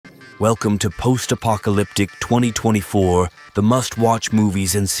Welcome to Post-Apocalyptic 2024, the must-watch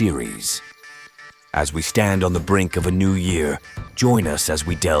movies and series. As we stand on the brink of a new year, join us as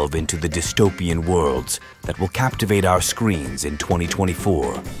we delve into the dystopian worlds that will captivate our screens in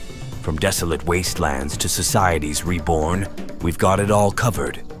 2024. From desolate wastelands to societies reborn, we've got it all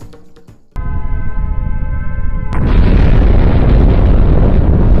covered.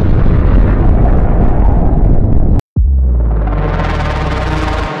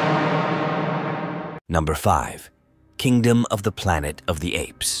 Number 5. Kingdom of the Planet of the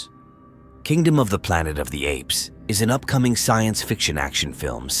Apes. Kingdom of the Planet of the Apes is an upcoming science fiction action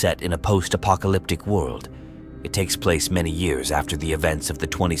film set in a post-apocalyptic world. It takes place many years after the events of the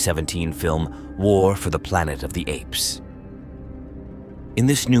 2017 film War for the Planet of the Apes. In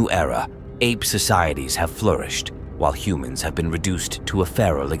this new era, ape societies have flourished, while humans have been reduced to a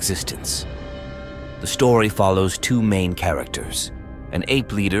feral existence. The story follows two main characters: an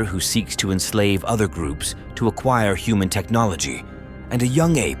ape leader who seeks to enslave other groups to acquire human technology, and a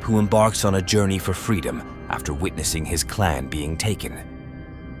young ape who embarks on a journey for freedom after witnessing his clan being taken.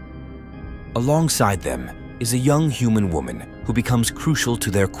 Alongside them is a young human woman who becomes crucial to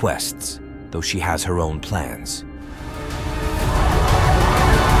their quests, though she has her own plans.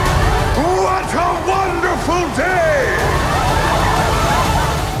 What a wonderful day!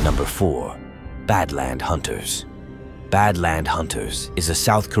 Number 4. Badland Hunters. Badland Hunters is a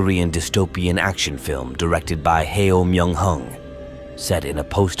South Korean dystopian action film directed by Heo Myung-hung. Set in a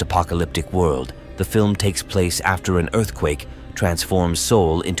post-apocalyptic world, the film takes place after an earthquake transforms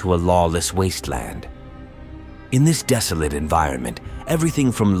Seoul into a lawless wasteland. In this desolate environment,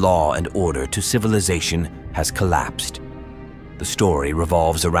 everything from law and order to civilization has collapsed. The story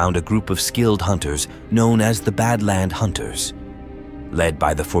revolves around a group of skilled hunters known as the Badland Hunters. Led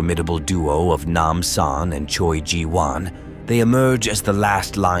by the formidable duo of Nam San and Choi Ji-won, they emerge as the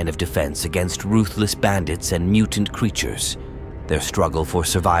last line of defense against ruthless bandits and mutant creatures. Their struggle for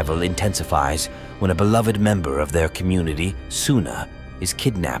survival intensifies when a beloved member of their community, Suna, is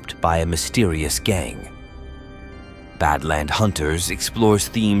kidnapped by a mysterious gang. Badland Hunters explores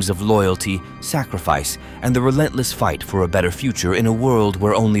themes of loyalty, sacrifice, and the relentless fight for a better future in a world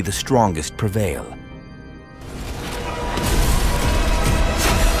where only the strongest prevail.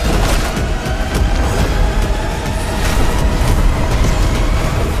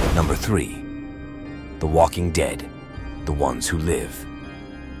 Number 3. The Walking Dead, The Ones Who Live.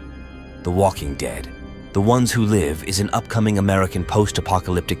 The Walking Dead, The Ones Who Live is an upcoming American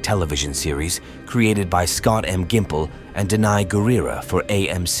post-apocalyptic television series created by Scott M. Gimple and Denai Gurira for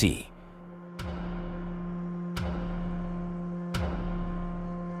AMC.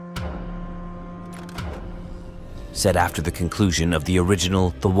 Set after the conclusion of the original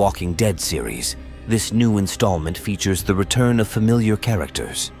The Walking Dead series, this new installment features the return of familiar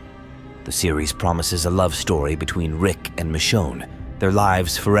characters. The series promises a love story between Rick and Michonne, their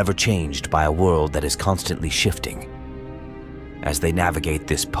lives forever changed by a world that is constantly shifting. As they navigate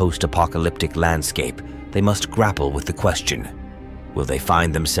this post-apocalyptic landscape, they must grapple with the question: will they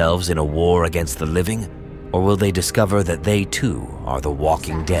find themselves in a war against the living, or will they discover that they too are the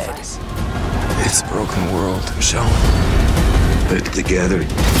Walking Dead? It's a broken world, Michonne. Put together.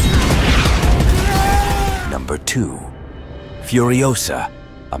 Number 2. Furiosa,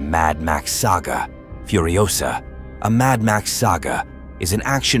 a Mad Max saga. Furiosa, a Mad Max saga, is an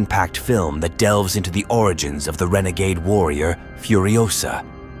action-packed film that delves into the origins of the renegade warrior, Furiosa.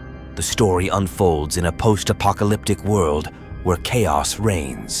 The story unfolds in a post-apocalyptic world where chaos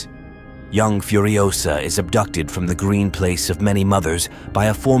reigns. Young Furiosa is abducted from the green place of many mothers by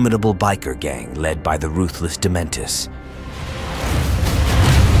a formidable biker gang led by the ruthless Dementis.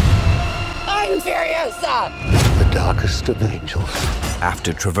 I'm Furiosa! The darkest of angels.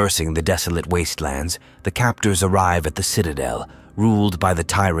 After traversing the desolate wastelands, the captors arrive at the Citadel, ruled by the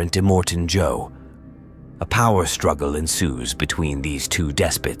tyrant Immortan Joe. A power struggle ensues between these two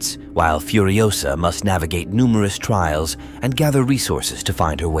despots, while Furiosa must navigate numerous trials and gather resources to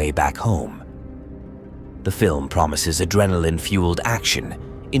find her way back home. The film promises adrenaline-fueled action,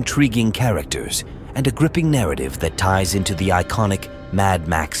 intriguing characters, and a gripping narrative that ties into the iconic Mad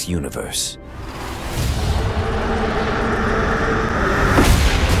Max universe.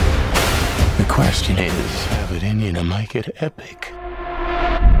 The question is, have it in you to make it epic?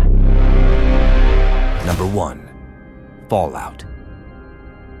 Number 1. Fallout.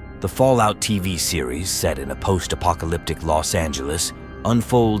 The Fallout TV series, set in a post-apocalyptic Los Angeles,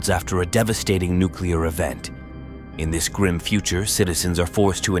 unfolds after a devastating nuclear event. In this grim future, citizens are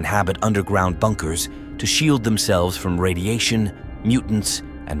forced to inhabit underground bunkers to shield themselves from radiation, mutants,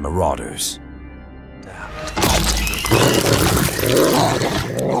 and marauders.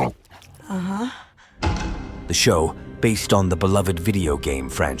 show, based on the beloved video game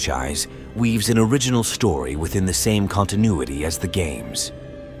franchise, weaves an original story within the same continuity as the games.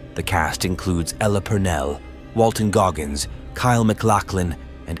 The cast includes Ella Purnell, Walton Goggins, Kyle MacLachlan,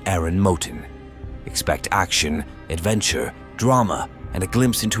 and Aaron Moten. Expect action, adventure, drama, and a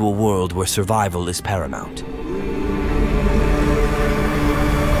glimpse into a world where survival is paramount.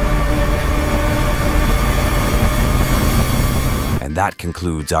 And that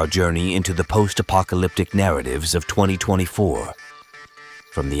concludes our journey into the post-apocalyptic narratives of 2024.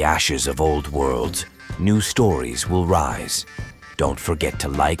 From the ashes of old worlds, new stories will rise. Don't forget to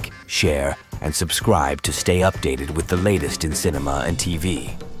like, share, and subscribe to stay updated with the latest in cinema and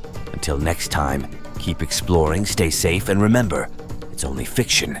TV. Until next time, keep exploring, stay safe, and remember, it's only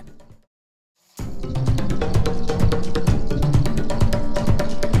fiction